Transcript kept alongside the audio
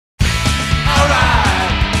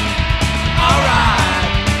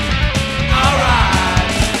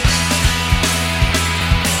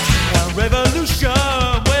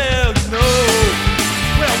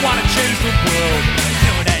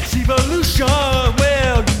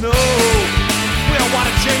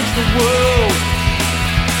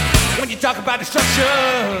talk about destruction.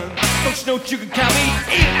 Don't you know you can count me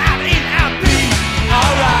in, out, be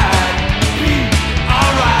alright, be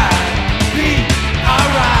alright, be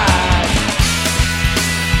alright.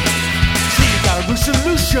 See, you got a new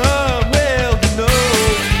solution, well, you know.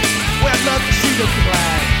 Well, I'd love to see them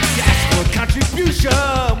glad. You ask for a contribution,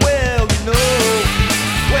 well, you know.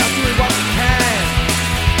 Well, doing what we can.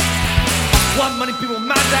 Want money, people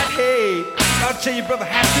mind that hate. I'll tell you, brother,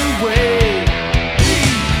 have to wait. Be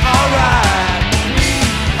alright, be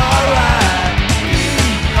alright, be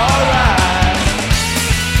alright.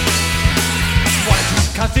 Want to change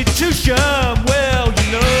the Constitution? Well,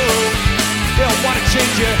 you know. Well, want to change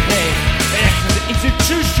your head and act as an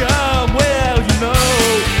institution? Well, you know.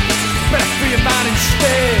 Better free your mind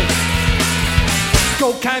instead.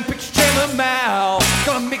 Go kind picture, jam them out.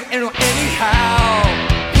 Gonna make it anyhow.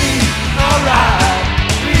 Be alright,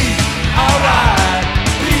 be alright,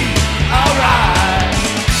 be alright.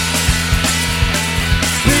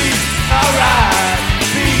 Be alright,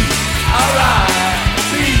 be alright,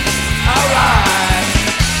 be alright.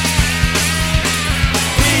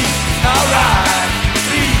 Be alright,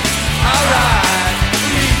 be alright,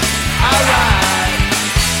 be alright.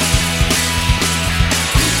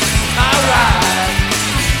 Alright,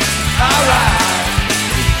 alright,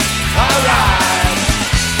 alright.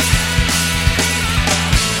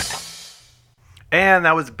 And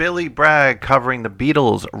that was Billy Bragg covering the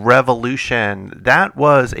Beatles' Revolution. That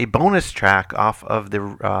was a bonus track off of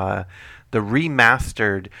the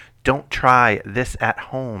remastered Don't Try This at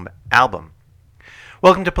Home album.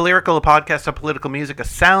 Welcome to Polyrical, a podcast of political music, a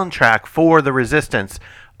soundtrack for the resistance,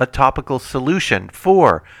 a topical solution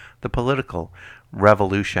for the political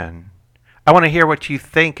revolution. I want to hear what you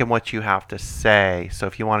think and what you have to say. So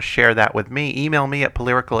if you want to share that with me, email me at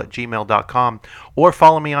polyrical@gmail.com or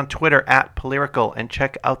follow me on Twitter at Polyrical and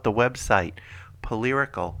check out the website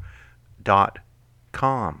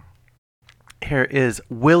polyrical.com. Here is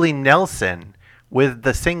Willie Nelson with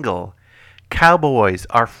the single Cowboys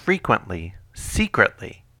Are Frequently,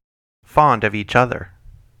 Secretly Fond of Each Other.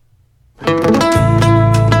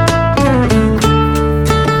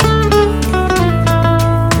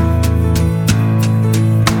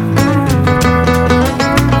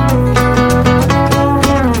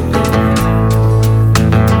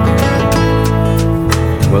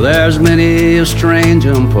 Well, there's many a strange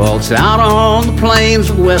impulse out on the plains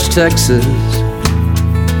of West Texas.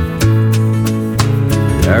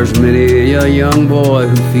 There's many a young boy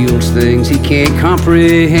who feels things he can't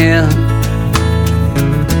comprehend.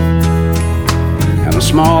 And a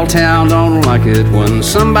small town don't like it when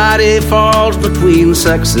somebody falls between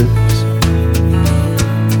sexes.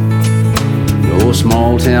 No, a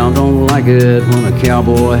small town don't like it when a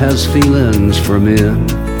cowboy has feelings for men.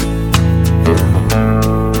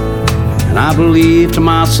 And I believe to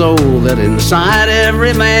my soul that inside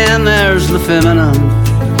every man there's the feminine.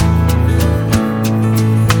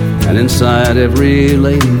 And inside every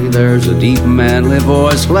lady there's a deep manly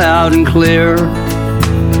voice, loud and clear.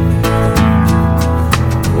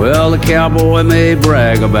 Well, the cowboy may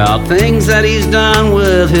brag about things that he's done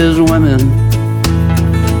with his women,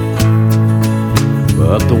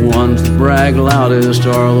 but the ones that brag loudest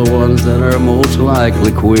are the ones that are most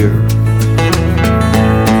likely queer.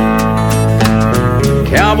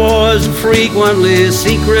 Cowboys are frequently,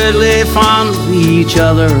 secretly fond of each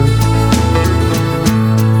other.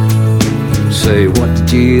 Say, what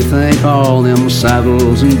did you think all them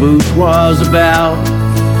saddles and boots was about?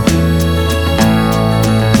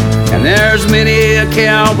 And there's many a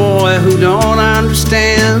cowboy who don't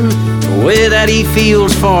understand the way that he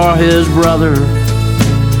feels for his brother.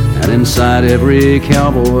 And inside every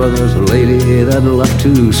cowboy there's a lady that'd love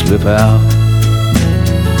to slip out.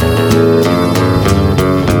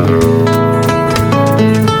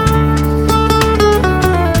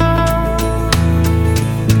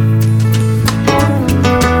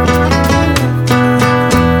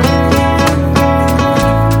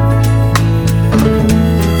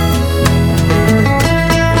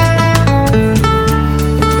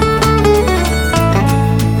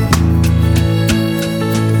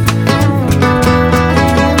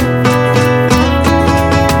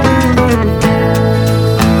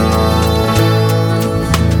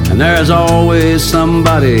 There's always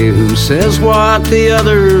somebody who says what the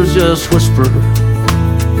others just whisper,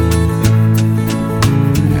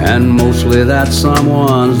 and mostly that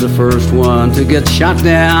someone's the first one to get shot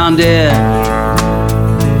down dead.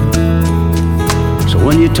 So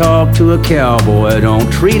when you talk to a cowboy,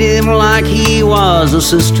 don't treat him like he was a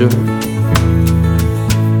sister.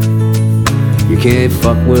 You can't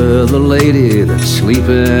fuck with a lady that's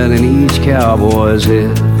sleeping in each cowboy's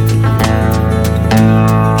head.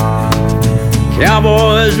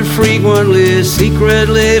 Cowboys are frequently,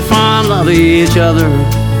 secretly fond of each other.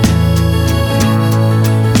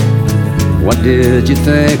 What did you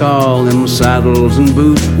think all them saddles and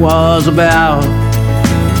boots was about?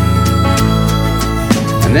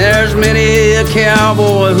 And there's many a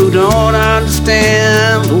cowboy who don't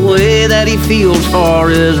understand the way that he feels for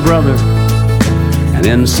his brother. And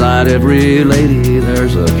inside every lady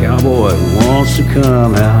there's a cowboy who wants to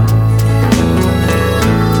come out.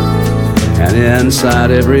 And inside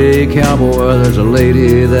every cowboy there's a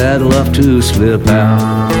lady that'd love to slip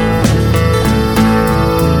out.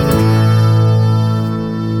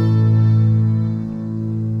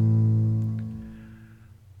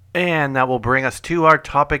 And that will bring us to our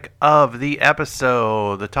topic of the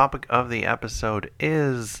episode. The topic of the episode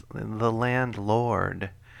is the landlord.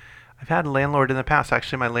 I've had a landlord in the past.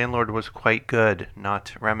 Actually, my landlord was quite good,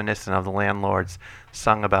 not reminiscent of the landlords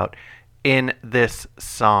sung about in this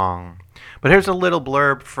song. But here's a little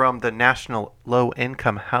blurb from the National Low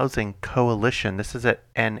Income Housing Coalition. This is at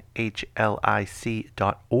nhlic.org.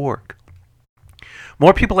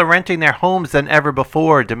 More people are renting their homes than ever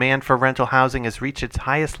before. Demand for rental housing has reached its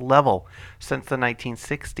highest level since the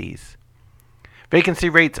 1960s. Vacancy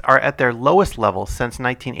rates are at their lowest level since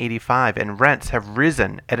 1985, and rents have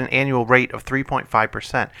risen at an annual rate of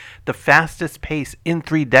 3.5%, the fastest pace in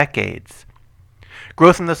 3 decades.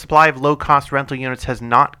 Growth in the supply of low-cost rental units has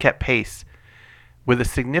not kept pace with a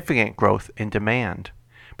significant growth in demand.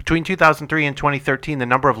 Between 2003 and 2013, the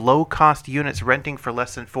number of low-cost units renting for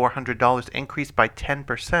less than $400 increased by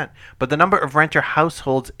 10%, but the number of renter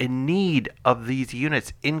households in need of these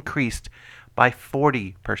units increased by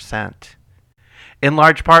 40%. In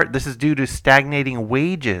large part, this is due to stagnating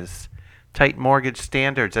wages, tight mortgage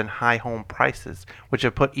standards, and high home prices, which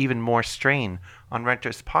have put even more strain on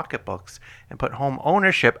renters' pocketbooks and put home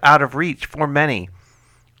ownership out of reach for many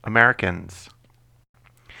Americans.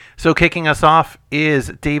 So kicking us off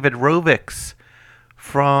is David Rovics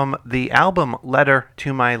from the album Letter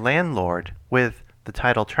to My Landlord with the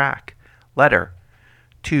title track, Letter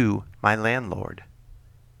to My Landlord.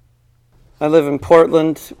 I live in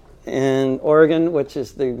Portland in Oregon, which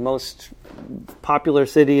is the most popular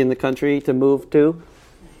city in the country to move to.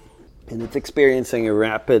 And it's experiencing a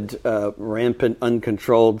rapid, rampant,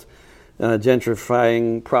 uncontrolled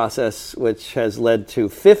gentrifying process, which has led to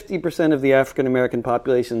 50% of the African-American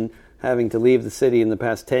population having to leave the city in the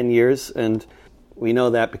past 10 years. And we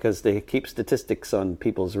know that because they keep statistics on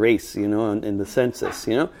people's race, in the census,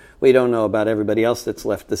 We don't know about everybody else that's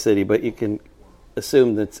left the city, but you can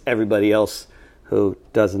assume that's everybody else who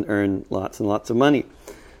doesn't earn lots and lots of money.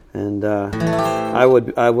 And I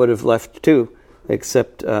would have left too,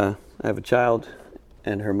 except I have a child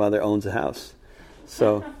and her mother owns a house.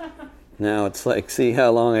 So now it's like, see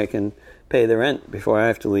how long I can pay the rent before I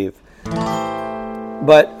have to leave.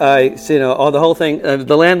 But the whole thing,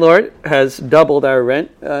 the landlord has doubled our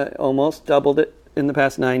rent, almost doubled it in the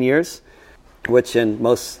past 9 years, which in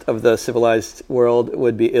most of the civilized world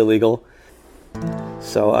would be illegal.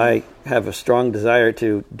 So I have a strong desire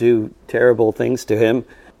to do terrible things to him,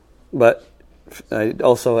 but I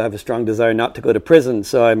also have a strong desire not to go to prison,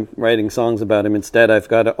 so I'm writing songs about him instead. I've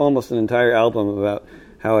got almost an entire album about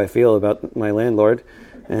how I feel about my landlord,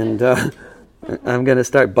 and I'm going to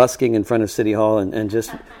start busking in front of City Hall and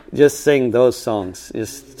just sing those songs.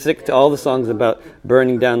 Just stick to all the songs about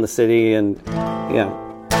burning down the city and, yeah.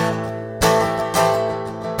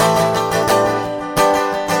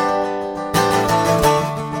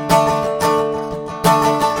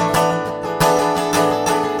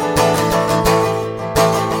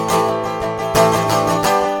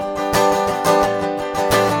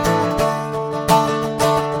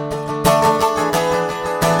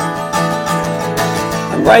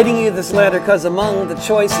 Writing you this letter because among the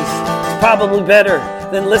choices, it's probably better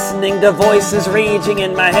than listening to voices raging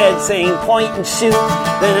in my head saying point and shoot.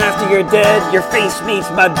 Then after you're dead, your face meets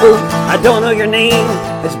my boot. I don't know your name,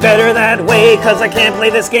 it's better that way because I can't play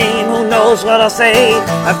this game. Who knows what I'll say?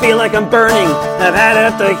 I feel like I'm burning, I've had it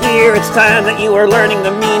up to here. It's time that you are learning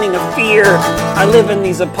the meaning of fear. I live in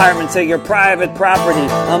these apartments at your private property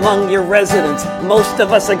among your residents. Most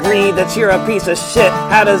of us agree that you're a piece of shit.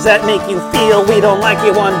 How does that make you feel? We don't like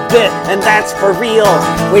you one bit, and that's for real.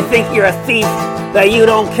 We think you're a thief, that you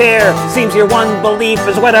don't care. Seems your one belief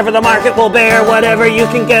is whatever the market will bear, whatever you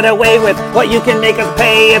can get away with, what you can make us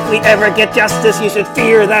pay. If we ever get justice, you should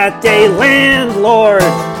fear that day. Landlord,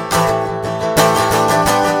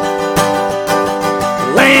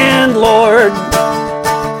 landlord.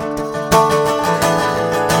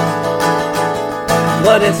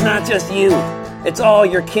 But it's not just you It's all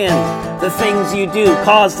your kin. The things you do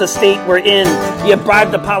cause the state we're in. You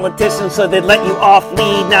bribe the politicians so they'd let you off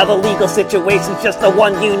lead. Now the legal situation's just the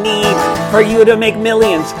one you need. For you to make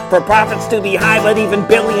millions, for profits to be high, but even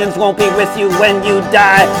billions won't be with you when you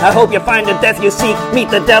die. I hope you find the death you seek, meet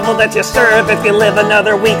the devil that you serve. If you live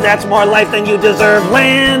another week, that's more life than you deserve.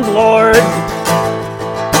 Landlord.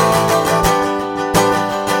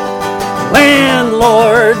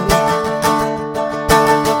 Landlord.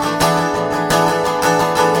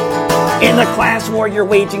 In the class war you're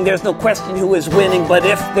waging, there's no question who is winning. But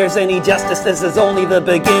if there's any justice, this is only the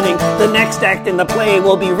beginning. The next act in the play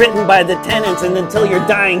will be written by the tenants, and until your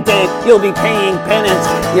dying day, you'll be paying penance.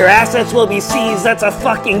 Your assets will be seized, that's a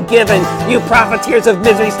fucking given. You profiteers of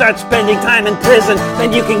misery start spending time in prison.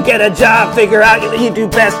 Then you can get a job, figure out you do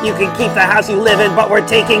best. You can keep the house you live in, but we're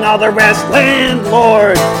taking all the rest.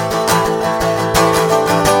 Landlord.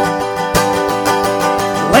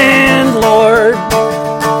 Landlord.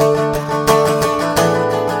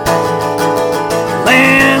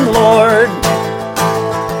 Landlord.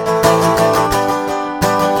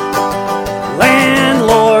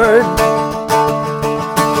 Landlord.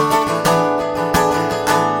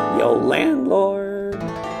 Yo, landlord.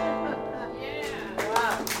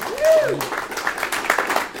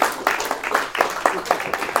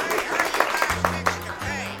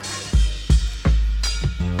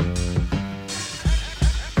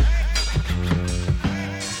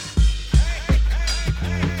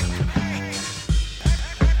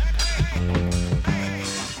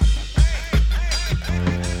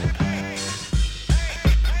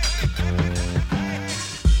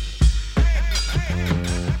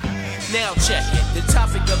 Now check it. The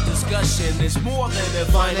topic of discussion is more than a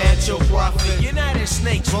financial profit. United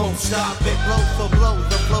Snakes won't stop it. Blow for blow,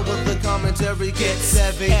 the flow of the commentary gets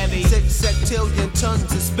heavy. 6 sectillion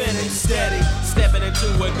tons is spinning steady. Stepping into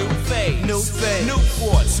a new phase.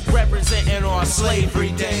 Newports representing our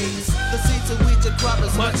slavery days. The seed to wheat your crop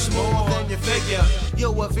is much more than you figure.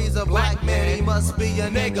 Yo, if he's a black man, he must be a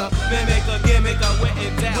nigga. Mimic a gimmick, I went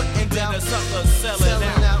in doubt. Then a sucker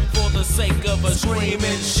selling out for the sake of a scream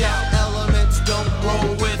and shout. Elements don't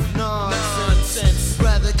roll with nonsense.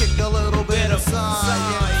 Rather kick a little bit of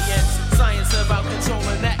science. Science about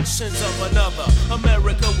controlling actions of another.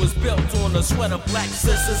 America was built on the sweat of black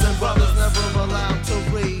sisters and brothers. Never allowed to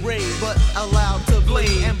read, but allowed to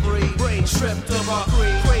bleed and breathe. Brain stripped of our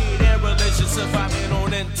creed and religion, surviving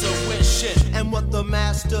on intuition. And what the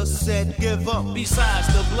master said, give up. Besides,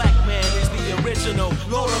 the black man is the original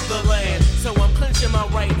lord of the land. So I'm clenching my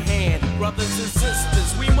right hand. Brothers and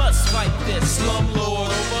sisters, we must fight this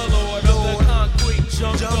slumlord, overlord of the concrete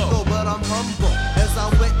jungle. But I'm humble as I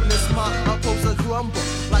witness my opposer crumble.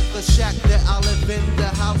 Like the shack that I live in, the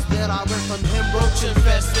house that I rent from him, roach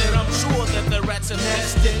Infested, I'm sure that the rats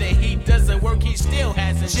infested. The heat doesn't work, he still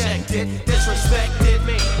hasn't checked it. Disrespected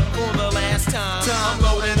me for the last time. I'm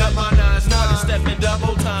loading up my nines, started stepping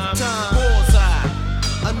double time. Bullseye.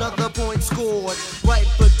 Another point scored right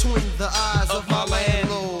between the eyes of my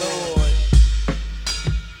landlord.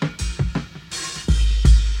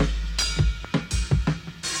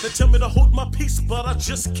 They tell me to hold my peace, but I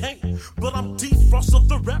just can't. But I'm defrost of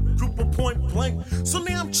the rap group of Point Blank. So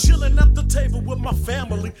now I'm chilling at the table with my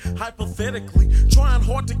family, hypothetically, trying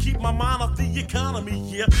hard to keep my mind off the economy.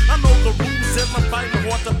 Yeah, I know the rules and I'm fighting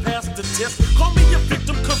hard to pass the test. Call me a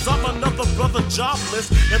victim, cause I'm another brother jobless.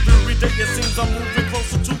 Every day it seems I'm moving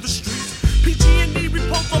closer to the streets. PG&E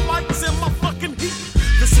report the lights and my fucking heat.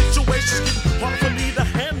 The situation's getting hard for me to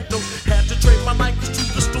handle. Had to trade my Nikes to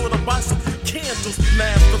the store to buy some candles.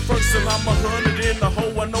 Now the first and I'm 100 in the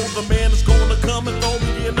hole. I know the man is gonna come and throw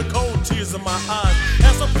me in the cold, tears in my eyes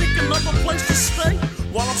as I'm thinking of a place to stay.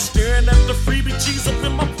 While I'm staring at the freebie cheese up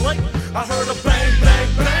in my plate, I heard a bang, bang,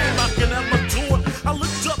 bang knocking at my door. I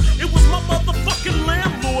looked up, it was my motherfucking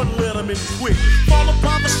landlord. Let him in quick, followed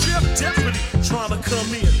by the sheriff deputy trying to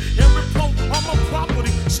come in and report on my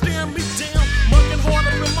property, staring me down, mugging hard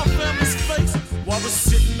up in my family's face while we're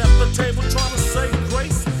sitting at the table trying to say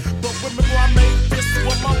grace. But remember I made this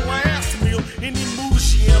for my last meal. Any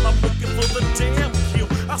mooshy and I'm looking for the damn kill.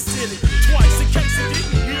 I said it twice in case he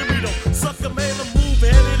didn't hear me though. Sucker made a move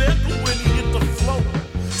and it echoed when he hit the floor.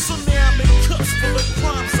 So now I'm in cuffs for the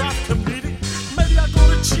crimes I've committed. Maybe I go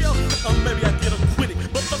to jail or maybe I get acquitted.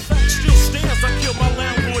 But the fact still stands, I killed my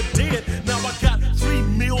landlord dead. Now I got 3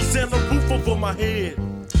 meals and a roof over my head.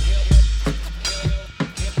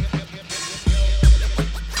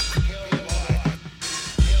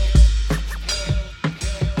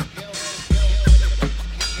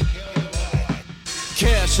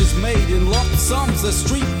 Cash is made in lump sums. The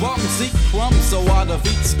street bums eat crumbs, so I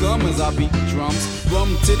defeat scum as I beat drums.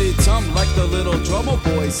 Rum titty tum like the little drummer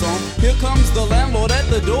boy song. Here comes the landlord at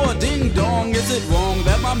the door, ding dong. Is it wrong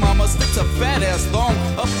that my mama sticks a fat ass thong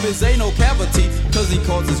up his anal cavity? Cause he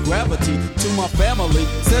causes gravity to my family.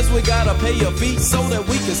 Says we gotta pay a fee so that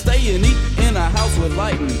we can stay and eat in a house with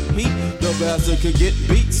light and heat. The bastard could get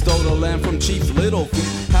beat, stole the land from Chief Little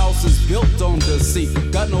Feet. House is built on deceit,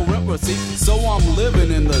 got no rent receipt, so I'm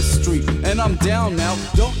living in the street. And I'm down now,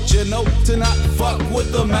 don't you know, to not fuck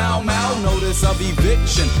with the Mau Mau. Notice of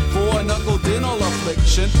eviction for a knuckle dental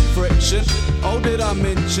affliction. Friction, oh did I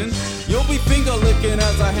mention? You'll be finger licking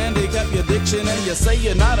as I handicap your diction. And you say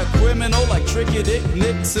you're not a criminal like Tricky Dick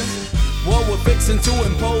Nixon. Well, we're fixing to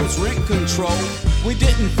impose rent control. We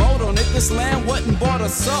didn't vote on it, this land wasn't bought or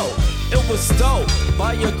sold. It was stole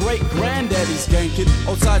by your great-granddaddy's ganking.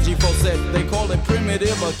 Osaji folks said they call it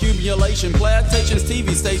primitive accumulation. Plantations,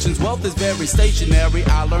 TV stations, wealth is very stationary.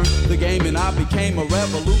 I learned the game and I became a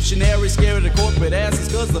revolutionary. Scared of the corporate asses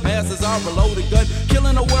cause the masses are a loaded gun.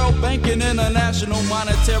 Killing the World Bank and International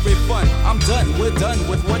Monetary Fund. I'm done, we're done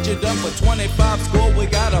with what you done for 25 score. We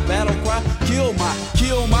got a battle cry. Kill my,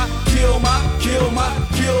 kill my, kill my, kill my,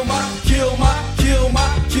 kill my, kill my, kill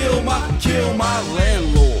my, kill my, kill my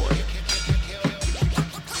landlord.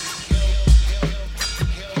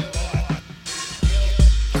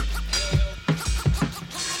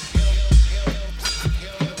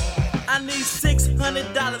 I need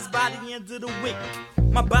 $600 by the end of the week.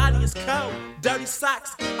 My body is cold, dirty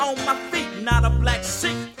socks on my feet, not a black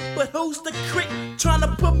sheep. But who's the creep trying to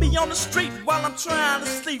put me on the street while I'm trying to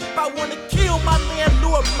sleep? I wanna kill my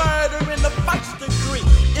landlord, murder in the first degree.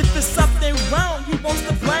 If it's something wrong, he wants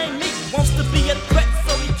to blame me, wants to be a threat,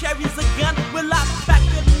 so he carries a gun. Will I pack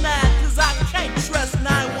a 9? Cause I can't trust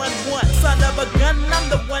 911. Son of a gun, I'm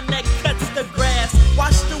the one that cuts the grass.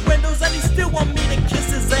 Wash the windows and he still want me to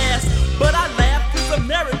kiss his ass. But I laugh cause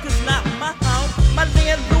America's not my home. My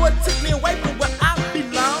landlord took me away from where I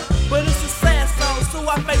belong. But it's a sad song, so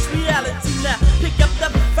I face reality now. Pick up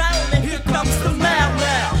the phone and here comes the Mau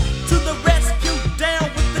Mau. To the rescue, down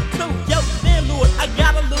with the coup. Yo, landlord, I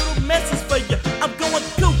got a little message for you. I'm going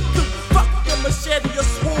cuckoo, fuck the machete or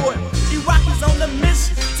sword. Iraqis on the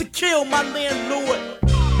mission to kill my landlord.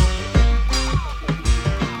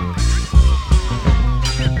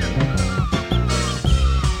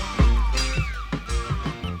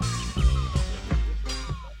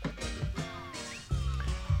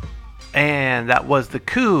 And that was The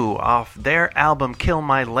Coup off their album Kill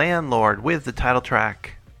My Landlord with the title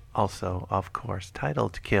track, also, of course,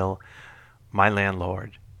 titled Kill My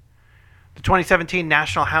Landlord. The 2017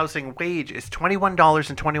 national housing wage is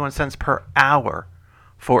 $21.21 per hour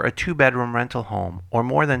for a two-bedroom rental home, or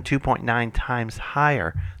more than 2.9 times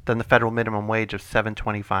higher than the federal minimum wage of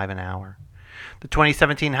 $7.25 an hour. The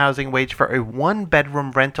 2017 housing wage for a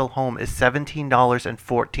one-bedroom rental home is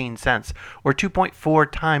 $17.14, or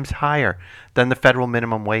 2.4 times higher than the federal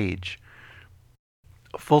minimum wage.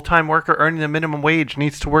 A full-time worker earning the minimum wage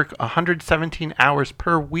needs to work 117 hours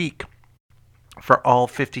per week for all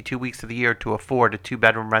 52 weeks of the year to afford a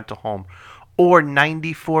two-bedroom rental home, or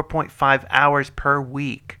 94.5 hours per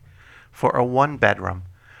week for a one-bedroom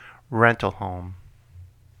rental home.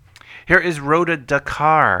 Here is Rhoda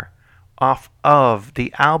Dakar off of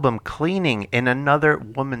the album Cleaning in Another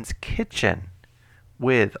Woman's Kitchen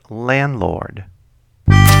with Landlord.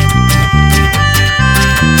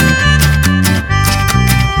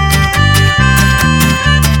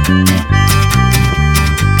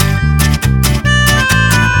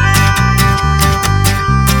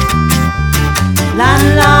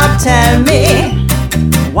 Landlord, tell me,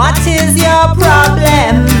 what is your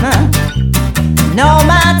problem? No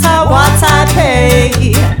matter what I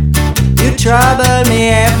pay, you trouble me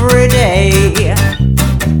every day.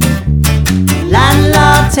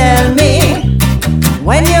 Landlord, tell me,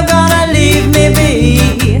 when you gonna leave me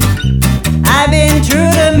be? I've been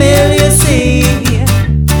through the mill, you see.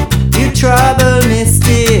 You trouble me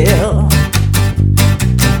still.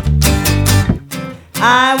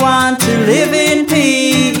 I want to live in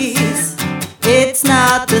peace. It's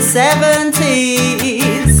not the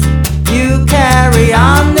 70s. You carry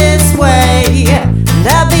on this way.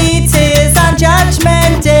 The beat is on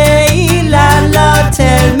Judgment Day. Landlord,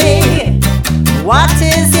 tell me, what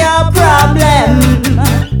is your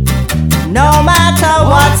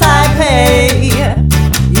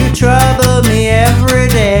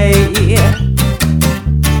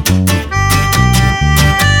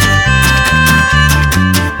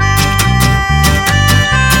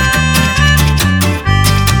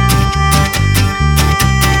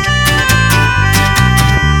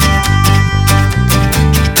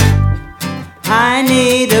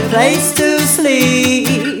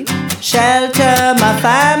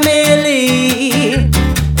Millie.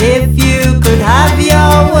 If you could have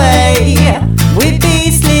your way, we'd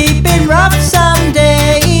be sleeping rough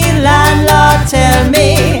someday. Landlord, tell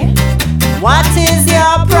me, what is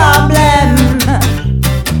your problem?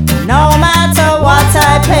 No matter what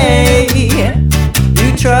I pay, you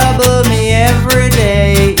trouble me every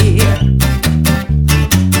day.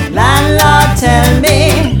 Landlord, tell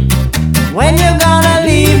me, when you gonna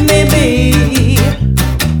leave me be?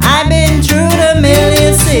 I've been through the mill,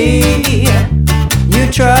 you see.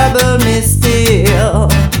 You trouble me still.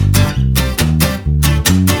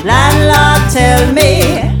 Landlord, tell me,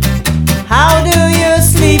 how do you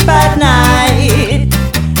sleep at night?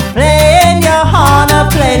 Playing your horn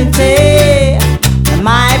aplenty,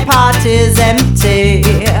 my pot is empty.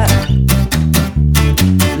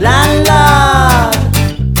 Landlord,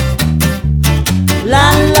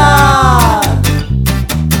 landlord,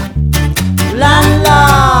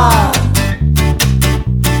 landlord,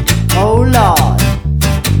 oh Lord.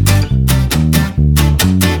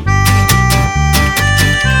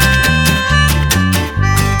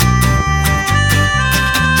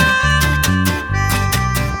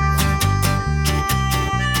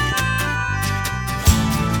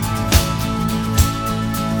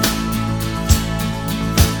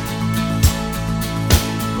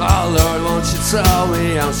 Oh Lord, won't you tell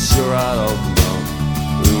me? I'm sure I don't know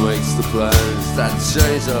who makes the plans that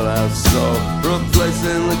change our lives so. From a place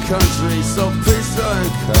in the country so peaceful and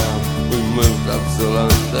calm, we moved up to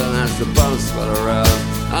London as the bombs fell around.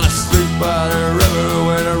 On a street by the river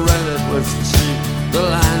where the rent was cheap, the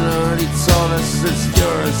landlord he told us it's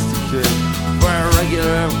yours to keep for a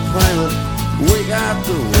regular payment week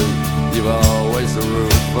after week. You've always a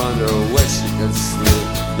roof under which you can sleep.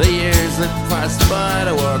 The years that passed by,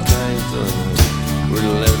 the work ain't done. We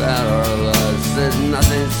lived out our lives, did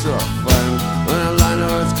nothing to our fun. When the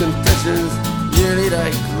landlord's conditions yearly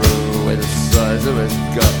they grew with the size of his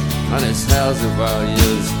gut and his housing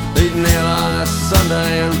values. He'd kneel on a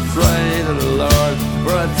Sunday and pray to the Lord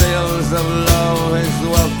for a deals of low his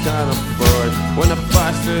wealth can't afford. When the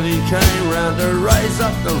bastard he came round to raise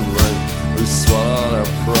up the rent, we swallowed our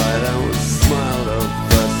pride and we smiled our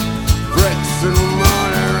best. Bricks and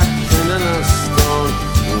mortar, a kindling of stone.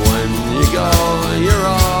 When you go, you're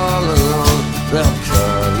all alone. They'll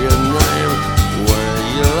carve your name where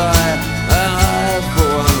you lie. And I, for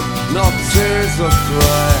one, no tears will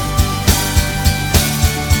cry.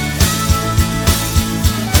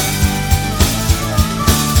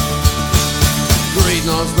 Greed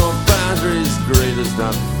knows no boundaries, greed is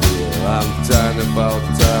not fear. I'm down about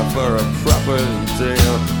for a proper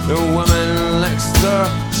deal. The woman next door,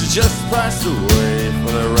 she just passed away,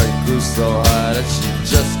 for the rent grew so high that she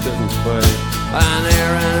just couldn't pay. And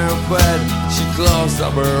here in her bed, she closed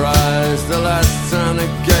up her eyes. The last time to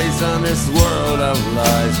gaze on this world of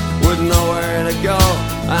lies, with nowhere to go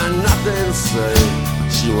and nothing to say,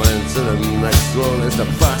 she went to the next world as the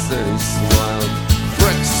bastard he smiled.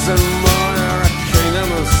 Bricks and mortar, a kingdom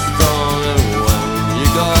of stone. And when you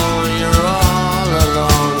go, you're all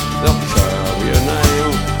alone. They'll carve your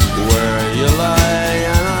name where you lie.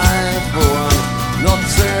 And I, for one, no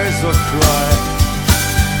tears will cry.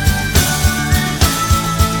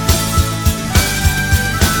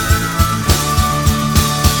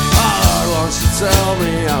 Oh Lord, won't you tell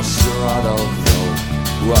me? I'm sure I don't know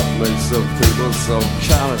what makes some people so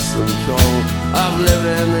callous and cold. I've lived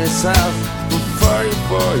in this house for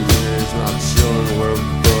 44 years. My children were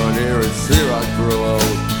born here, it's here I grew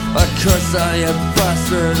old. A curse on you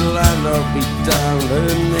bastard landlord be damned. Who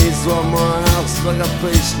needs one more house like a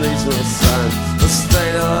beach needs more sand? The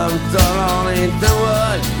state of I'm done only then will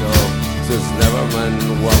I go. 'Tis never meant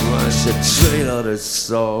one man should treat others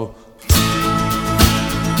so.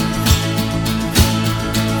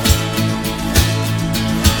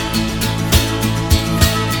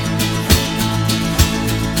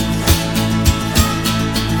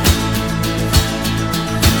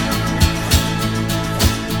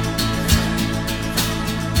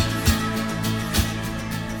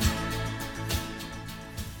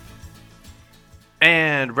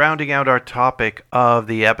 And rounding out our topic of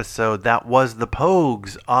the episode, that was the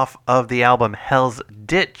Pogues off of the album Hell's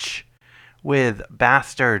Ditch with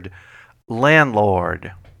Bastard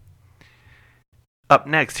Landlord. Up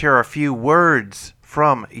next, here are a few words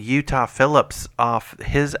from Utah Phillips off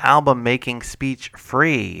his album Making Speech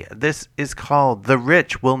Free. This is called The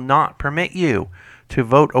Rich Will Not Permit You to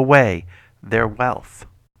Vote Away Their Wealth.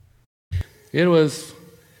 It was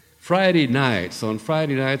Friday night. So on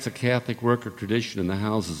Friday nights, a Catholic worker tradition in the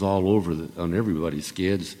houses all over on everybody's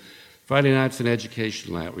skids. Friday night's an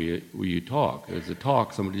education night where you talk. There's a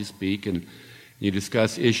talk, somebody speak, and you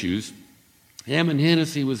discuss issues. Hammond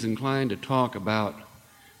Hennessy was inclined to talk about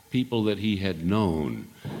people that he had known.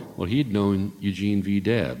 Well, he'd known Eugene V.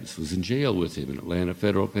 Debs, was in jail with him in Atlanta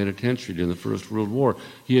Federal Penitentiary during the First World War.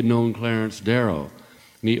 He had known Clarence Darrow.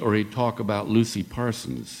 Or he'd talk about Lucy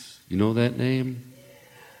Parsons. You know that name?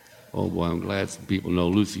 Oh, boy, I'm glad some people know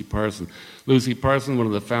Lucy Parsons. Lucy Parsons, one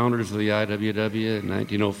of the founders of the IWW in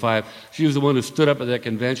 1905, she was the one who stood up at that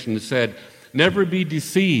convention and said, "Never be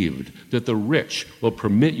deceived that the rich will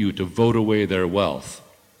permit you to vote away their wealth."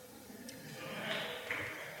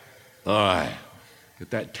 All right,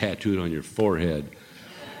 get that tattooed on your forehead.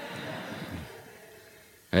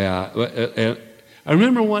 Yeah, I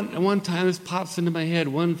remember one time, this pops into my head,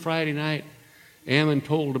 one Friday night, Ammon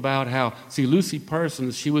told about how, Lucy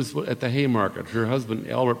Parsons, she was at the Haymarket. Her husband,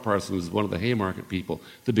 Albert Parsons, was one of the Haymarket people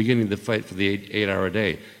at the beginning of the fight for the 8-hour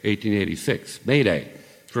day, 1886, May Day.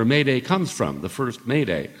 That's where May Day comes from, the first May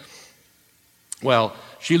Day. Well,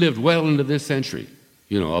 she lived well into this century.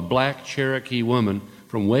 A black Cherokee woman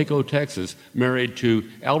from Waco, Texas, married to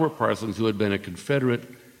Albert Parsons, who had been a Confederate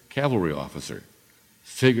cavalry officer.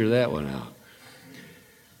 Figure that one out.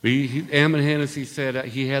 Ammon Hennessy said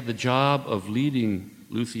he had the job of leading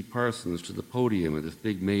Lucy Parsons to the podium at this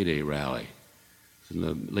big May Day rally in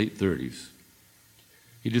the late 30s.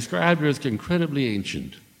 He described her as incredibly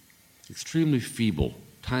ancient, extremely feeble,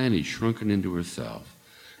 tiny, shrunken into herself.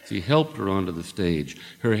 So he helped her onto the stage,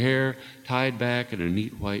 her hair tied back in a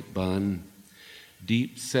neat white bun,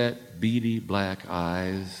 deep-set, beady black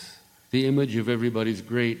eyes, the image of everybody's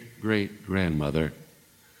great-great-grandmother.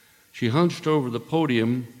 She hunched over the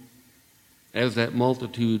podium as that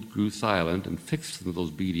multitude grew silent and fixed them with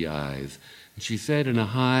those beady eyes. And she said in a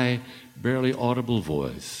high, barely audible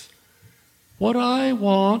voice, "What I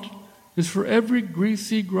want is for every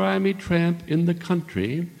greasy, grimy tramp in the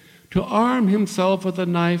country to arm himself with a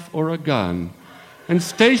knife or a gun, and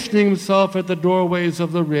stationing himself at the doorways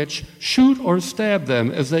of the rich, shoot or stab them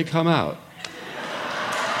as they come out."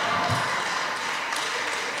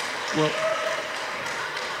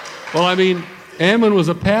 Well, I mean, Ammon was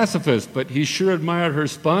a pacifist, but he sure admired her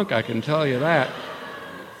spunk, I can tell you that.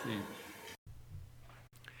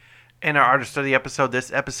 In our Artist of the Episode,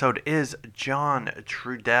 this episode is John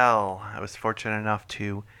Trudell. I was fortunate enough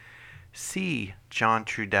to see John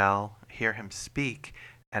Trudell, hear him speak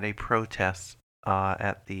at a protest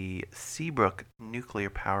at the Seabrook Nuclear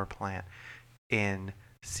Power Plant in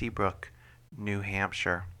Seabrook, New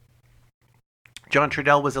Hampshire. John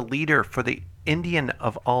Trudell was a leader for the Indian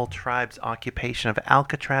of all tribes occupation of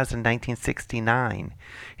Alcatraz in 1969.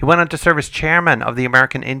 He went on to serve as chairman of the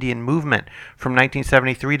American Indian Movement from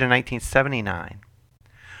 1973 to 1979.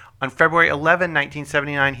 On February 11,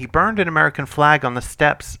 1979, he burned an American flag on the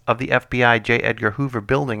steps of the FBI J. Edgar Hoover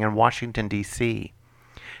building in Washington, D.C.,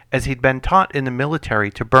 as he'd been taught in the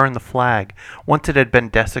military to burn the flag once it had been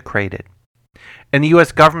desecrated. And the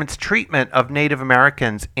U.S. government's treatment of Native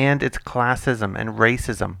Americans and its classism and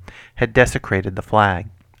racism had desecrated the flag.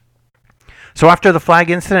 So after the flag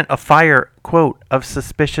incident, a fire, quote, of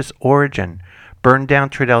suspicious origin burned down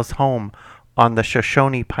Trudell's home on the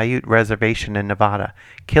Shoshone Paiute Reservation in Nevada,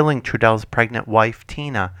 killing Trudell's pregnant wife,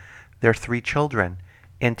 Tina, their 3 children,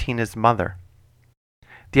 and Tina's mother.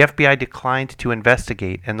 The FBI declined to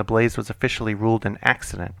investigate, and the blaze was officially ruled an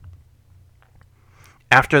accident.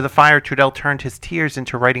 After the fire, Trudell turned his tears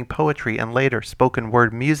into writing poetry and later spoken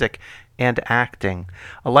word music and acting.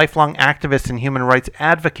 A lifelong activist and human rights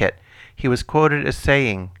advocate, he was quoted as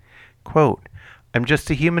saying, quote, "I'm just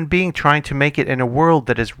a human being trying to make it in a world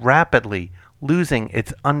that is rapidly losing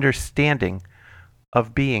its understanding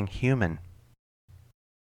of being human."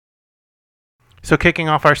 So kicking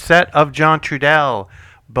off our set of John Trudell,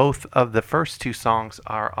 both of the first 2 songs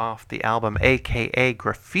are off the album a.k.a.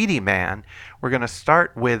 Graffiti Man. We're going to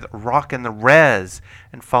start with Rockin' the Rez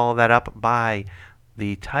and follow that up by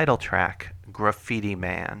the title track, Graffiti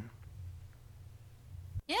Man.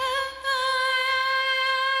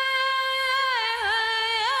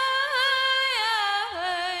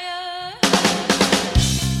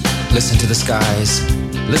 Listen to the skies,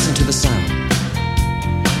 listen to the sound.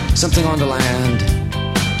 Something on the land,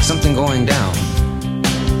 something going down.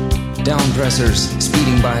 Down pressers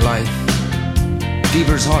speeding by life,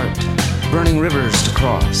 fever's heart, burning rivers to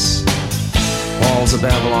cross. Walls of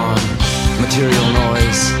Babylon, material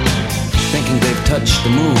noise, thinking they've touched the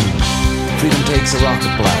moon. Freedom takes a rocket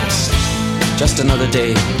blast. Just another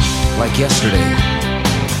day, like yesterday.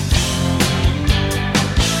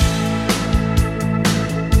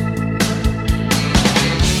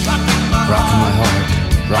 Rocking my heart,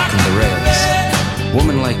 rocking the rails.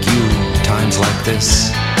 Woman like you, times like this.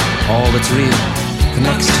 All that's real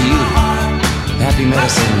connects to you, Happy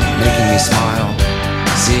medicine, making me smile.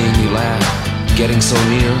 Seeing you laugh, getting so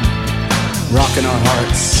near. Rocking our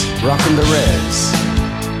hearts, rocking the Reds.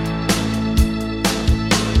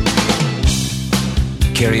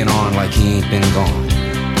 Carrying on like he ain't been gone.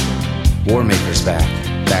 Warmaker's back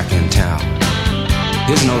in town.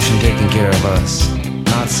 His notion taking care of us.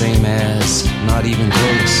 Not same as, not even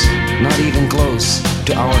close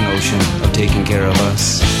to our notion of taking care of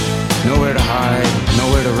us. Nowhere to hide,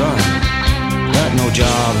 nowhere to run. Got no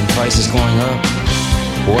job and prices going up.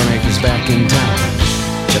 Warmaker's back in town.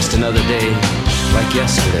 Just another day like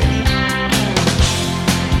yesterday.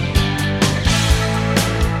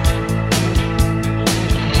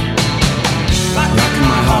 Rocking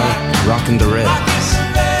my heart, rocking the Reds.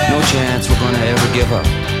 No chance we're gonna ever give up.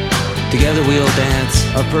 Together we'll dance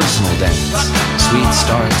a personal dance. Sweet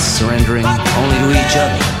starts, surrendering only to each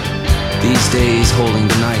other. These days holding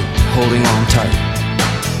the night, holding on tight.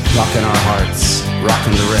 Rocking our hearts,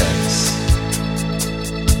 rocking the Reds.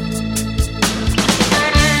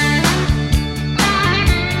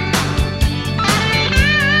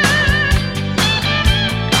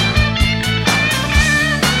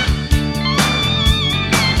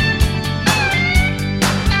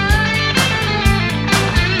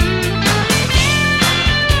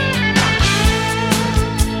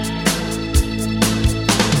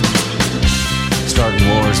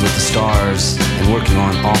 With the stars and working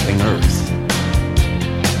on offing Earth.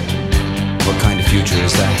 What kind of future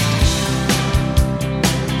is that?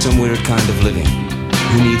 Some weird kind of living.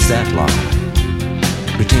 Who needs that lie?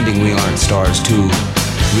 Pretending we aren't stars too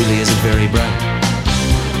really isn't very bright.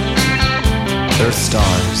 Earth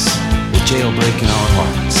stars will jailbreak in our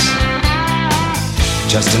hearts.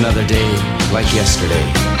 Just another day like yesterday.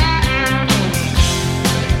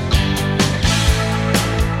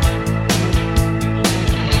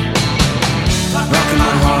 Rocking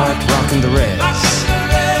my heart, rocking the Reds.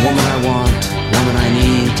 Woman I want, woman I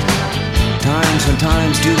need. Times when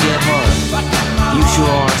times do get hard, you sure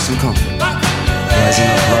are some comfort. Rising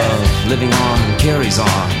up love, living on, carries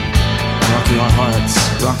on. Rocking our hearts,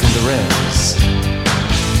 rocking the Reds.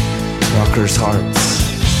 Rockers' hearts,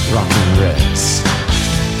 rocking the Reds.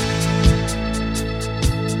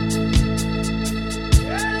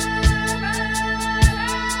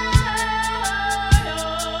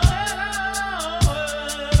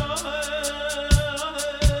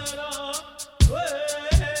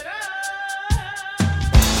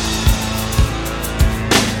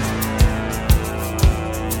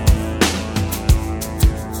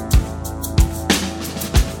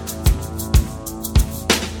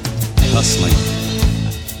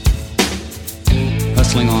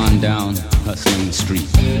 Hustling on down Hustling Street.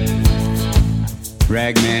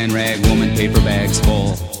 Rag man, rag woman, paper bags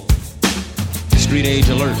full. Street age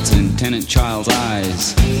alerts in tenant child's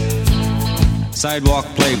eyes. Sidewalk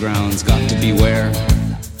playgrounds got to beware.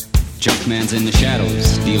 Junk man's in the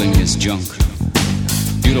shadows dealing his junk.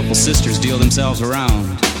 Beautiful sisters deal themselves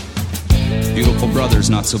around. Beautiful brothers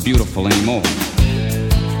not so beautiful anymore.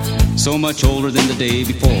 So much older than the day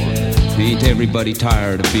before. Ain't everybody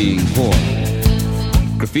tired of being poor?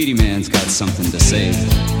 Graffiti man's got something to say.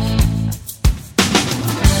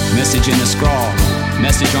 Message in a scrawl,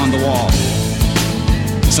 message on the wall.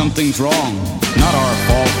 Something's wrong, not our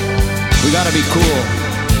fault. We gotta be cool,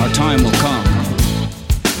 our time will come.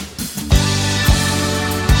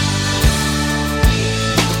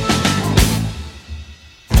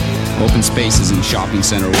 Open spaces in shopping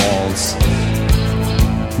center walls.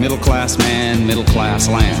 Middle class man, middle class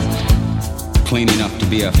land. Clean enough to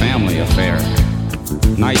be a family affair.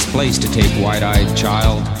 Nice place to take wide-eyed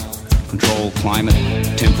child. Control climate,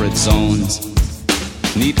 temperate zones.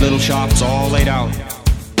 Neat little shops all laid out.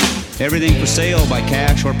 Everything for sale by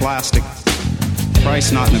cash or plastic.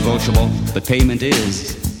 Price not negotiable, but payment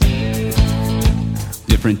is.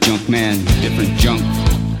 Different junk man, different junk.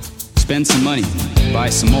 Spend some money, buy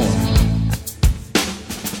some more.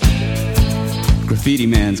 Graffiti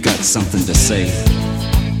man's got something to say.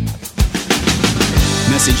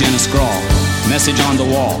 Message in a scrawl, message on the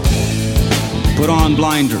wall. Put on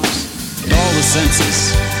blinders, dull the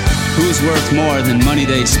senses. Who's worth more than money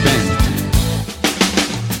they spend?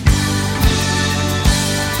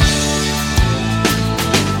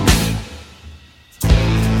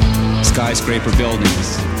 Skyscraper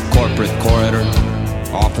buildings, corporate corridor,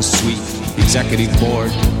 office suite, executive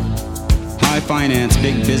board. High finance,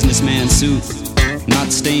 big businessman suit,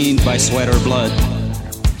 not stained by sweat or blood.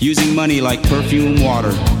 Using money like perfume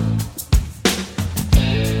water.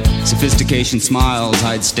 Sophistication smiles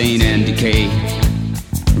hide stain and decay.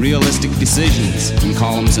 Realistic decisions in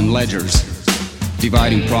columns and ledgers.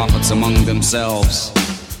 Dividing profits among themselves.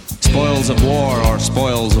 Spoils of war are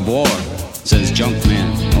spoils of war, says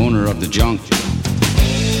Junkman, owner of the junk.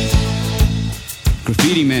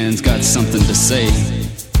 Graffiti man's got something to say.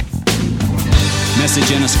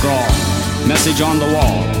 Message in a scrawl, message on the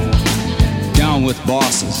wall. Down with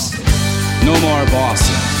bosses, no more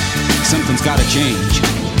bosses. Something's gotta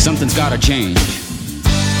change, something's gotta change.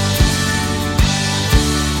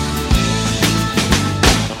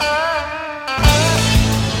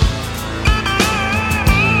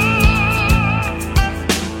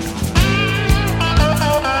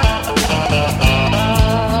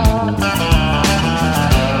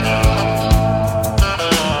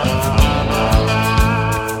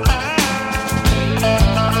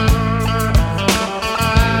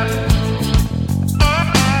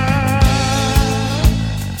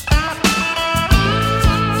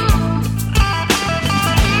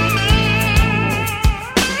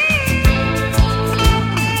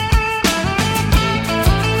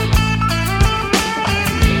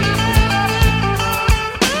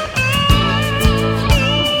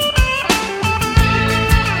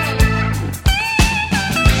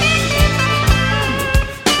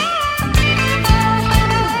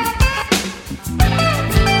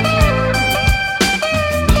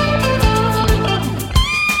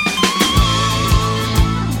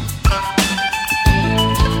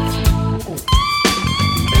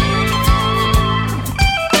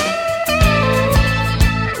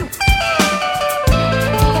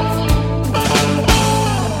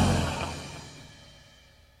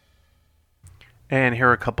 And here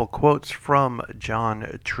are a couple quotes from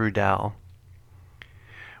John Trudell.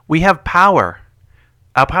 We have power.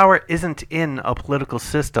 Our power isn't in a political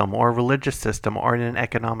system or a religious system or in an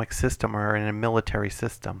economic system or in a military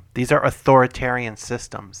system. These are authoritarian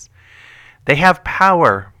systems. They have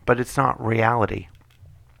power, but it's not reality.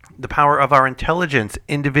 The power of our intelligence,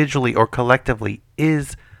 individually or collectively,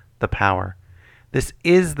 is the power. This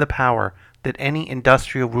is the power that any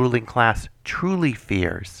industrial ruling class truly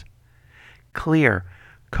fears. Clear,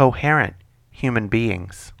 coherent human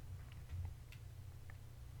beings.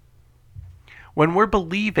 When we're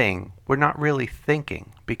believing, we're not really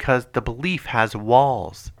thinking, because the belief has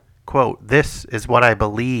walls. Quote, this is what I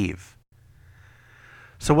believe.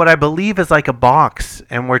 So what I believe is like a box,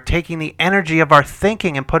 and we're taking the energy of our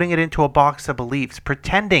thinking and putting it into a box of beliefs,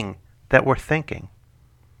 pretending that we're thinking.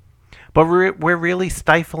 But we're really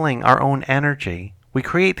stifling our own energy. We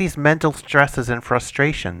create these mental stresses and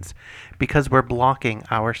frustrations because we're blocking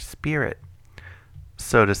our spirit,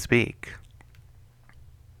 so to speak.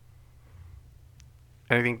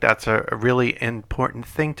 I think that's a really important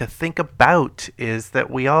thing to think about, is that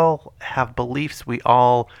we all have beliefs. We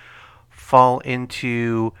all fall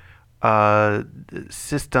into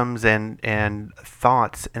systems and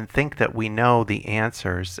thoughts and think that we know the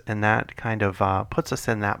answers, and that kind of puts us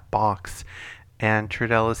in that box. And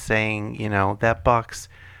Trudell is saying, that box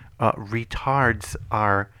retards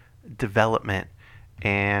our development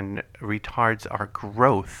and retards our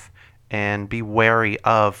growth, and be wary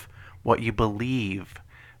of what you believe,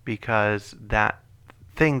 because that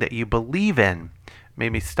thing that you believe in may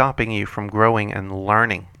be stopping you from growing and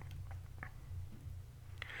learning.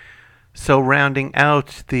 So rounding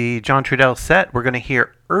out the John Trudell set, we're going to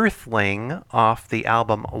hear Earthling off the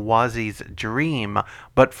album Wazi's Dream.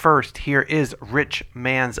 But first, here is Rich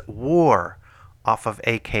Man's War off of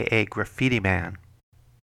AKA Graffiti Man.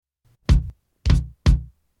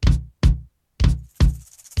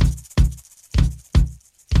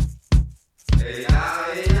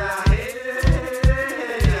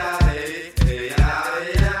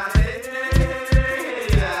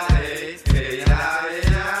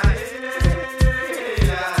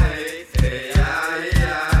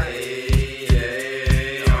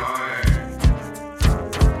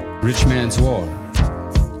 Rich Man's War.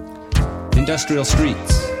 Industrial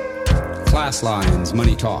streets, class lines,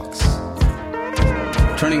 money talks,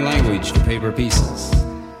 turning language to paper pieces.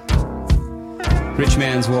 Rich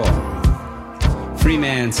Man's War. Free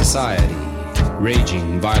man society,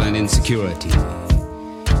 raging violent insecurity.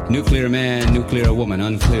 Nuclear man, nuclear woman,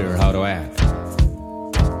 unclear how to act.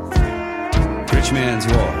 Rich Man's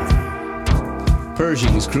War.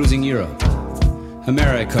 Pershings cruising Europe,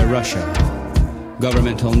 America, Russia.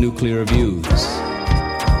 Governmental nuclear views.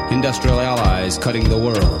 Industrial allies cutting the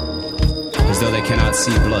world as though they cannot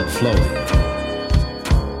see blood flowing.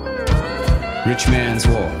 Rich Man's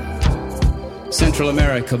War. Central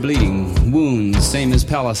America bleeding, wounds same as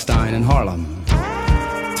Palestine and Harlem.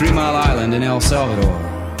 3 Mile Island in El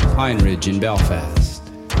Salvador, Pine Ridge in Belfast.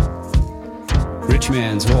 Rich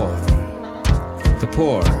Man's War. The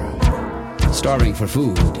poor, starving for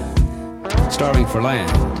food, starving for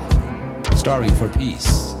land, starving for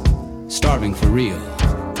peace. starving for real.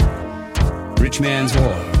 Rich man's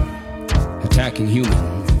war, attacking human,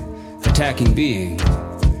 attacking being,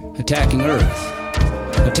 attacking earth,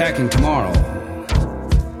 attacking tomorrow.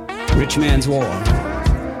 Rich man's war,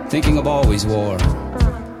 thinking of always war,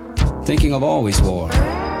 thinking of always war.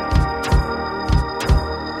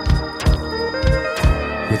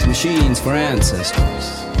 With machines for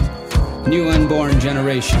ancestors, new unborn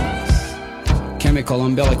generations, chemical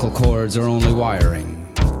umbilical cords are only wiring.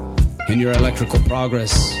 In your electrical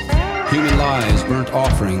progress, human lives burnt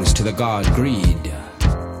offerings to the god greed.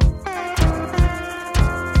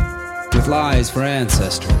 With lies for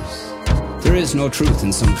ancestors, there is no truth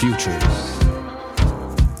in some futures.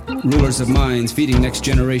 Rulers of minds feeding next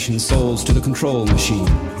generation souls to the control machine.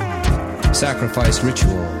 Sacrifice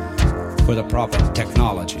ritual for the proper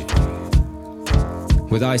technology.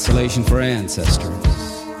 With isolation for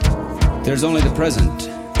ancestors, there's only the present,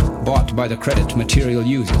 bought by the credit material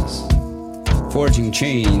uses. Forging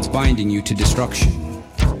chains binding you to destruction.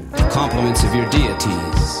 Compliments of your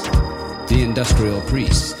deities, the industrial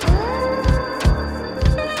priest.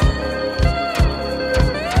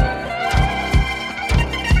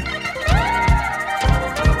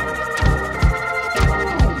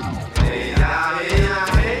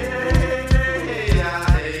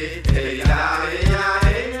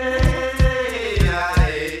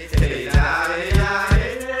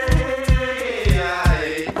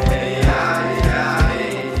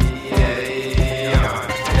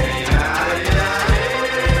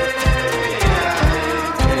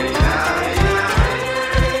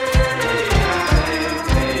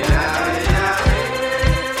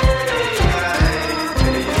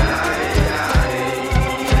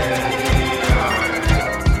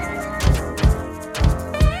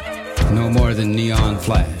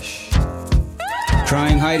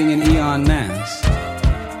 Hiding in eon mass,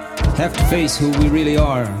 have to face who we really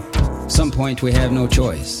are. Some point we have no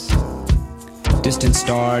choice. Distant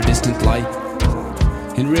star, distant light.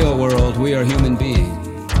 In real world we are human being.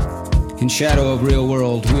 In shadow of real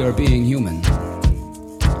world we are being human.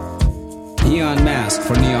 Eon mask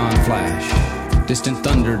for neon flash. Distant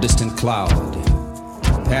thunder, distant cloud.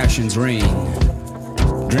 Passions reign.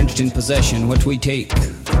 Drenched in possession, what we take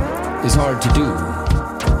is hard to do.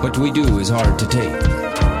 What we do is hard to take.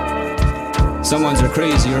 Some ones are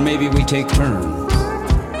crazy, or maybe we take turns.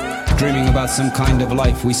 Dreaming about some kind of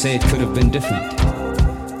life, we say it could have been different.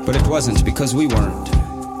 But it wasn't, because we weren't.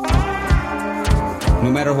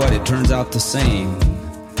 No matter what, it turns out the same.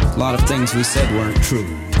 A lot of things we said weren't true.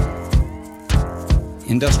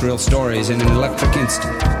 Industrial stories in an electric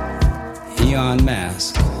instant. Eon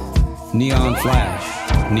mask. Neon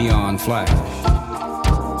flash. Neon flash.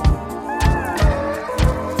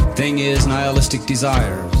 Thing is nihilistic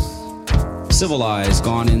desires. Civilized,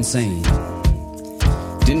 gone insane.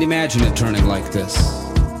 Didn't imagine it turning like this.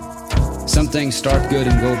 Some things start good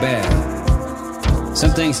and go bad.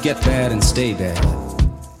 Some things get bad and stay bad.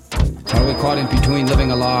 Are we caught in between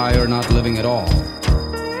living a lie or not living at all?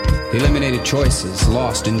 Eliminated choices,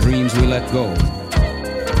 lost in dreams we let go.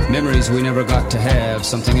 Memories we never got to have,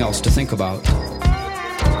 something else to think about.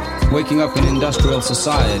 Waking up in industrial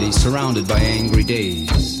society surrounded by angry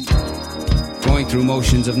days. Going through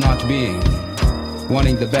motions of not being.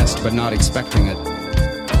 Wanting the best but not expecting it.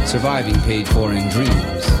 Surviving paid for in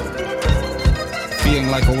dreams. Feeling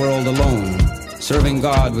like a world alone. Serving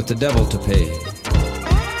God with the devil to pay.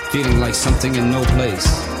 Feeling like something in no place.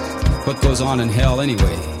 What goes on in hell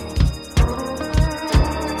anyway?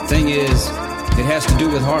 Thing is, it has to do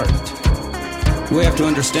with heart. We have to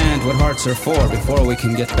understand what hearts are for before we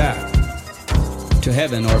can get back to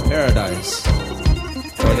heaven or paradise,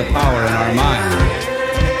 or the power in our mind.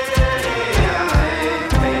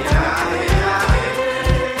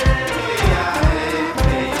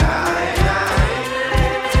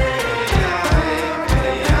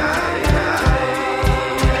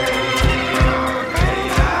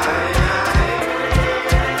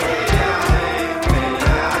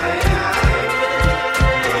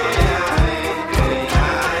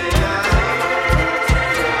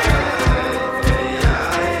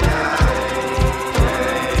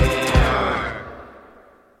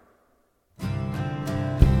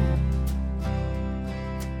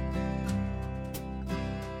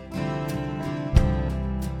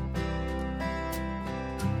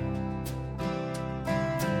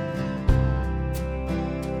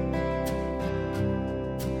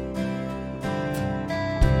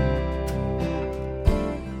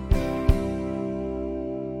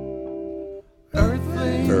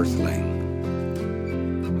 Earthling.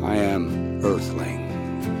 I am Earthling.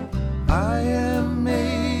 I am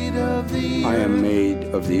made of the I am made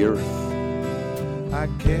of the earth. I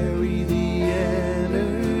carry the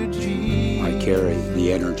energy. I carry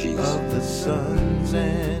the energies of the suns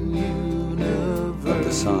and universes. Of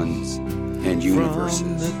the suns and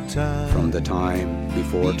universes. From the time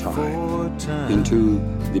before time. Into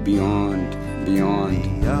the beyond,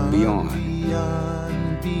 beyond, beyond.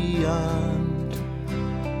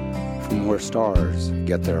 From where stars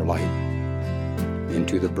get their light.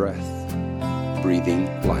 Into the breath, breathing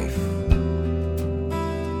life.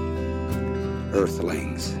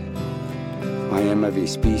 Earthlings. I am of a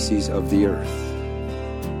species of the earth,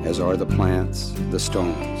 as are the plants, the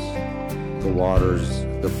stones, the waters,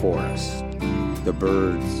 the forest, the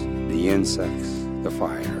birds, the insects, the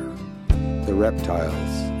fire, the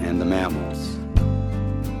reptiles, and the mammals.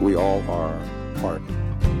 We all are part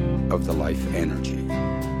of the life energy.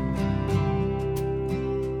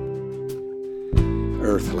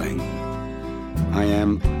 Earthling. I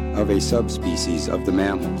am of a subspecies of the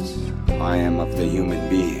mammals. I am of the human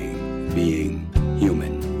being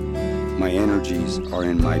human. My energies are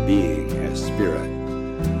in my being as spirit.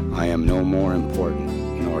 I am no more important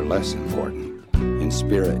nor less important in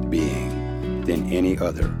spirit being than any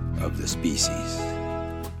other of the species.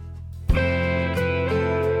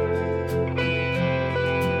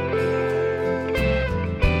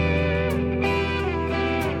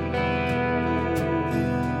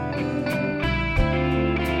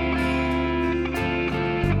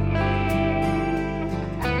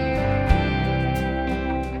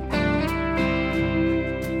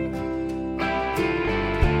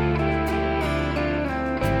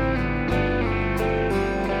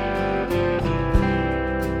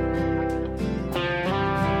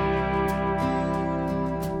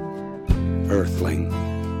 Earthling.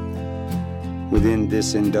 Within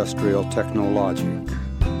this industrial technologic,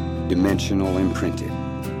 dimensional imprinted,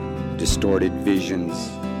 distorted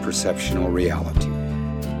visions, perceptional reality.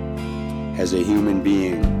 As a human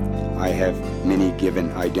being, I have many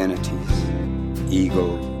given identities: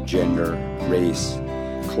 ego, gender, race,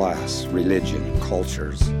 class, religion,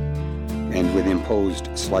 cultures, and with imposed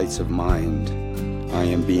sleights of mind, I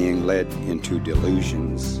am being led into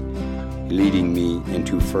delusions, leading me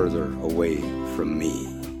into further away from me.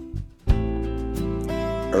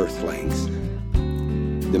 Earthlings.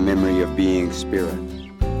 The memory of being spirit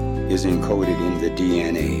is encoded in the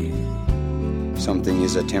DNA. Something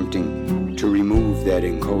is attempting to remove that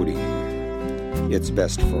encoding. It's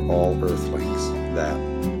best for all earthlings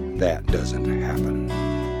that doesn't happen.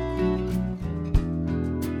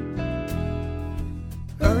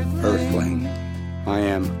 Earthling. I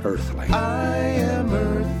am earthling. I am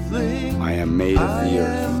earthling. I am made of the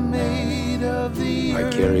earth. I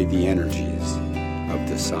carry the energies of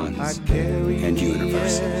the suns and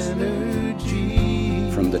universes.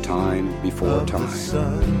 From the time before time.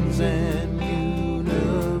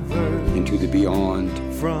 Into the beyond.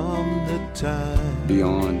 From the time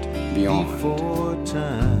beyond, beyond. Before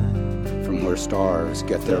time. From where stars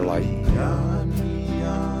get their light.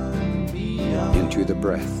 Into the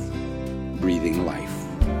breath, breathing life.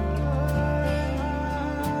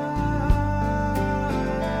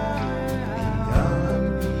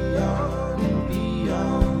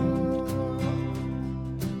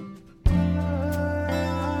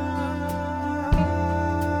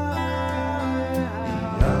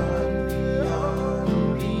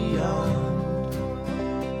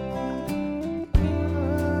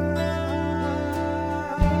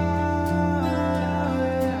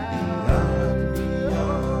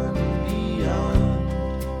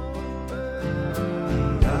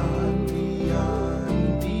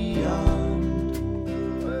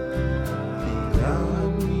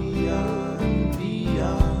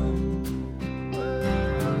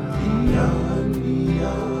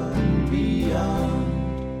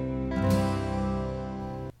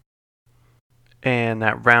 And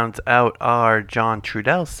that rounds out our John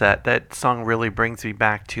Trudell set. That song really brings me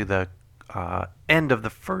back to the end of the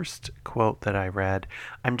first quote that I read.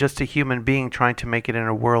 I'm just a human being trying to make it in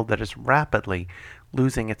a world that is rapidly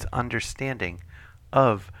losing its understanding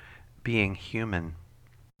of being human.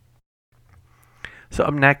 So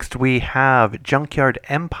up next we have Junkyard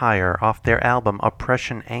Empire off their album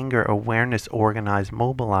Oppression, Anger, Awareness, Organize,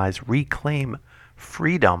 Mobilize, Reclaim,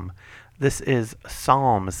 Freedom. This is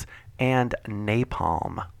Psalms and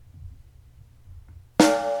Napalm.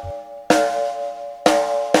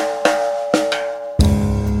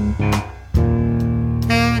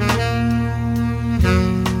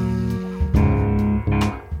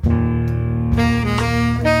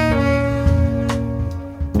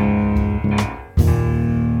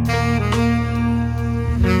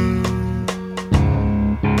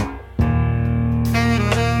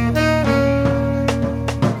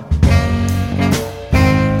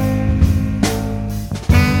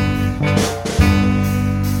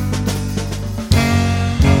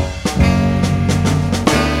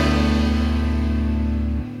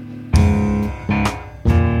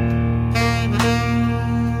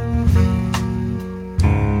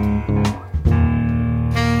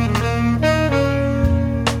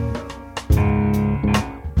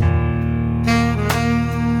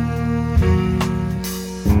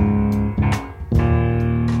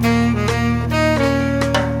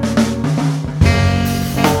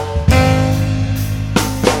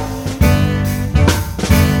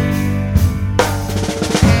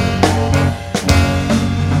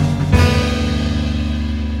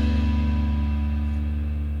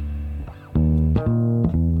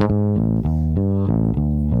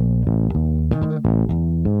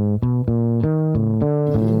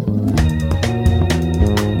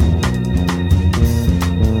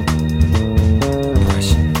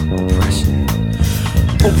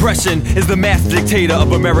 Oppression is the mass dictator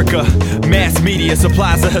of America. Mass media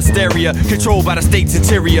supplies a hysteria controlled by the state's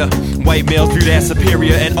interior. White males viewed as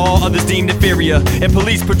superior and all others deemed inferior. And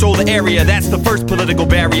police patrol the area, that's the first political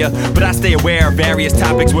barrier. But I stay aware of various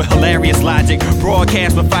topics with hilarious logic.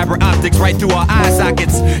 Broadcast with fiber optics right through our eye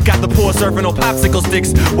sockets. Got the poor surfing on popsicle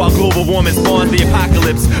sticks while global warming spawns the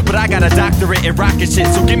apocalypse. But I got a doctorate in rocket shit,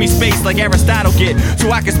 so give me space like Aristotle get, so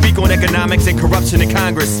I can speak on economics and corruption in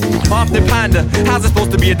Congress. Often ponder, how's it supposed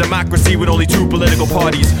to be a democracy with only two political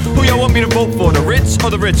parties? Who y'all want me to vote for, the rich or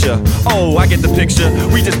the richer? Oh, I get the picture.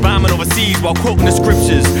 We just bombing overseas while quoting the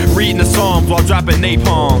scriptures, reading the Psalms while dropping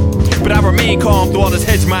napalm. But I remain calm through all this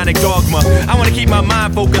hegemonic dogma. I wanna keep my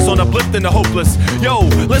mind focused on uplifting the hopeless. Yo,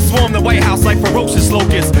 let's swarm the White House like ferocious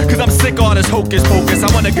locusts, cause I'm sick of all this hocus pocus. I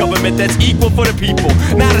want a government that's equal for the people,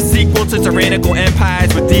 not a sequel to tyrannical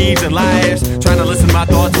empires with thieves and liars trying to listen to my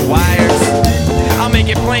thoughts with wires. I'll make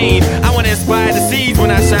it plain, I wanna inspire the seeds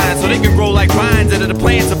when I shine, so they can grow like vines into the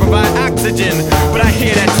plants to provide oxygen. But I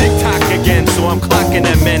hear that tick-tock again, so I'm clocking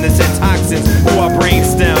them menace and toxins through our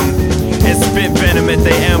brainstem and spit venom at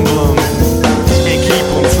their emblem and keep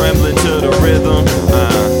them trembling to the rhythm.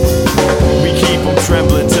 We keep them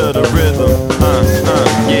trembling to the rhythm.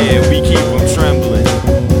 Yeah, we keep them trembling.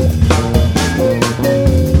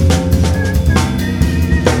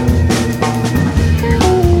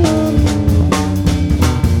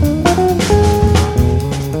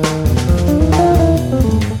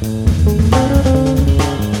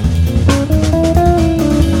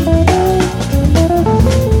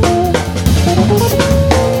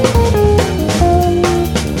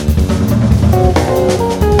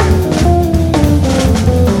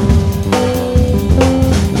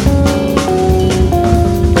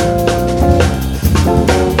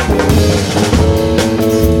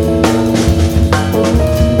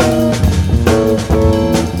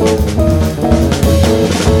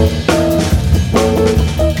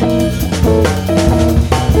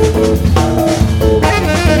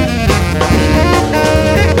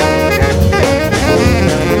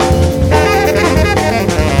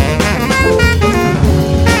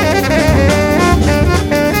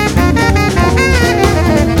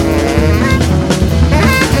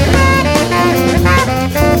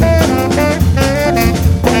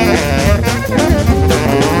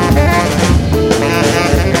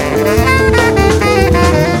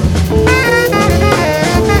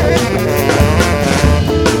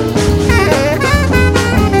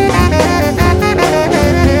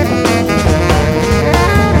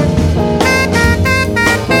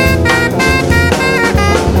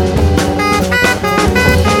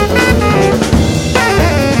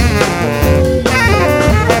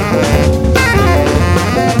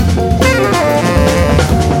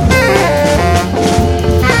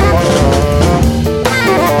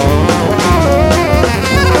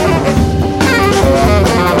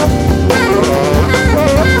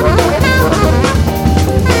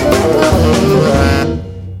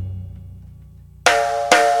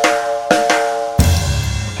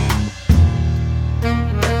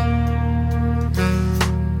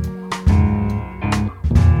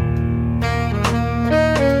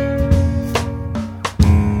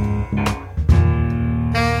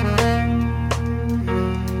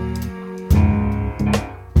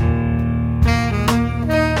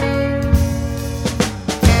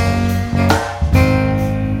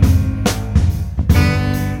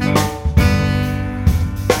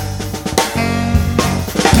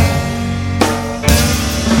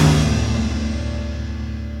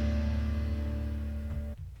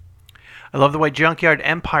 I love the way Junkyard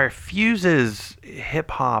Empire fuses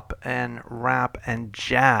hip-hop and rap and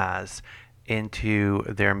jazz into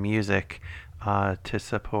their music to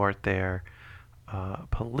support their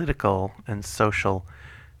political and social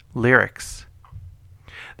lyrics.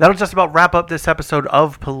 That'll just about wrap up this episode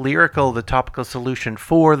of Polyrical, the topical solution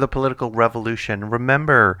for the political revolution.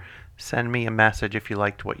 Remember, send me a message if you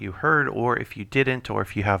liked what you heard, or if you didn't, or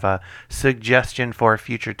if you have a suggestion for a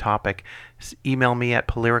future topic. Email me at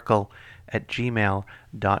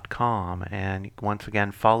polyrical@gmail.com. And once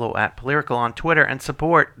again, follow at Polyrical on Twitter and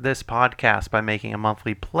support this podcast by making a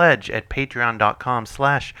monthly pledge at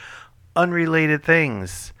patreon.com/unrelated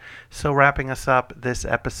things. So wrapping us up this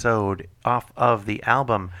episode off of the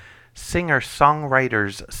album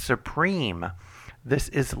Singer-Songwriters Supreme, this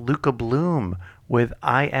is Luca Bloom with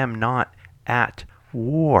I Am Not at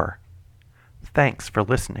War. Thanks for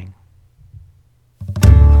listening.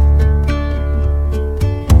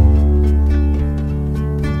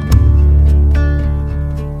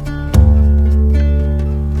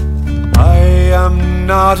 I am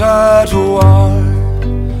not at war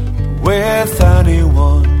with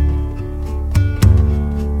anyone.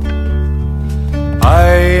 I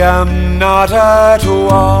am not at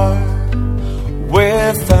war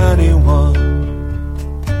with anyone.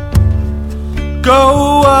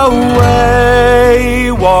 Go away,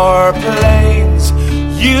 warplanes,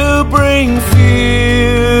 you bring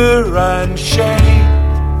fear and shame.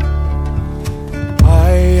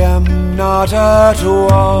 I am not at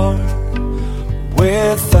war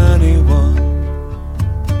with anyone.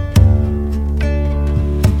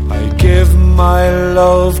 I give my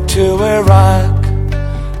love to Iraq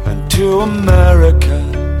and to America.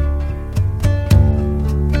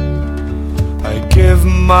 I give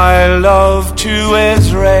my love to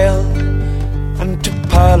Israel and to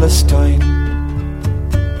Palestine.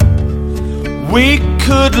 We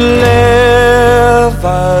could live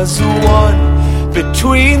as one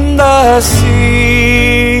between the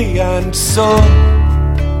sea and sun.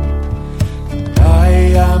 I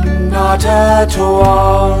am not at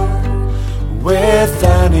war with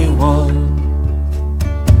anyone.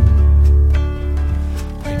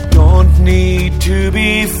 I don't need to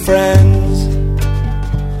be friends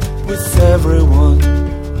with everyone,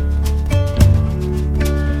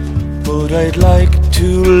 but I'd like to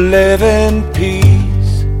live in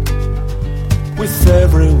peace with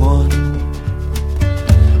everyone.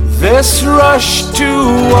 This rush to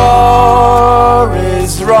war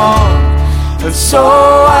is wrong, and so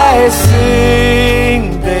I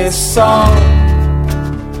sing this song.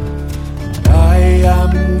 I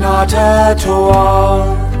am not at war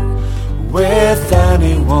with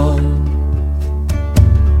anyone.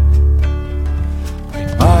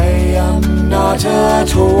 I am not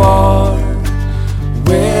at war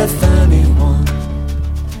with anyone.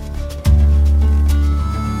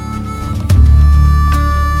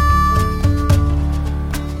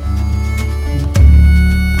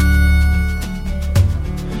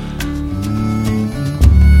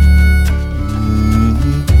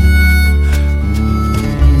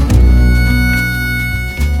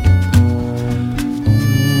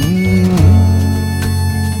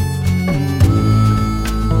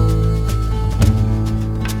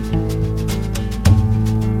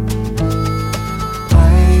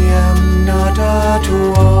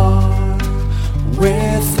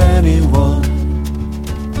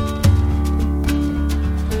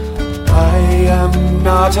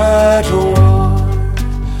 Not at war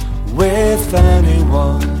with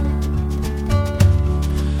anyone.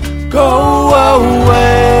 Go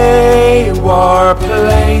away,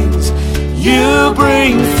 warplanes, you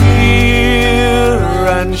bring fear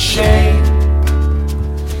and shame.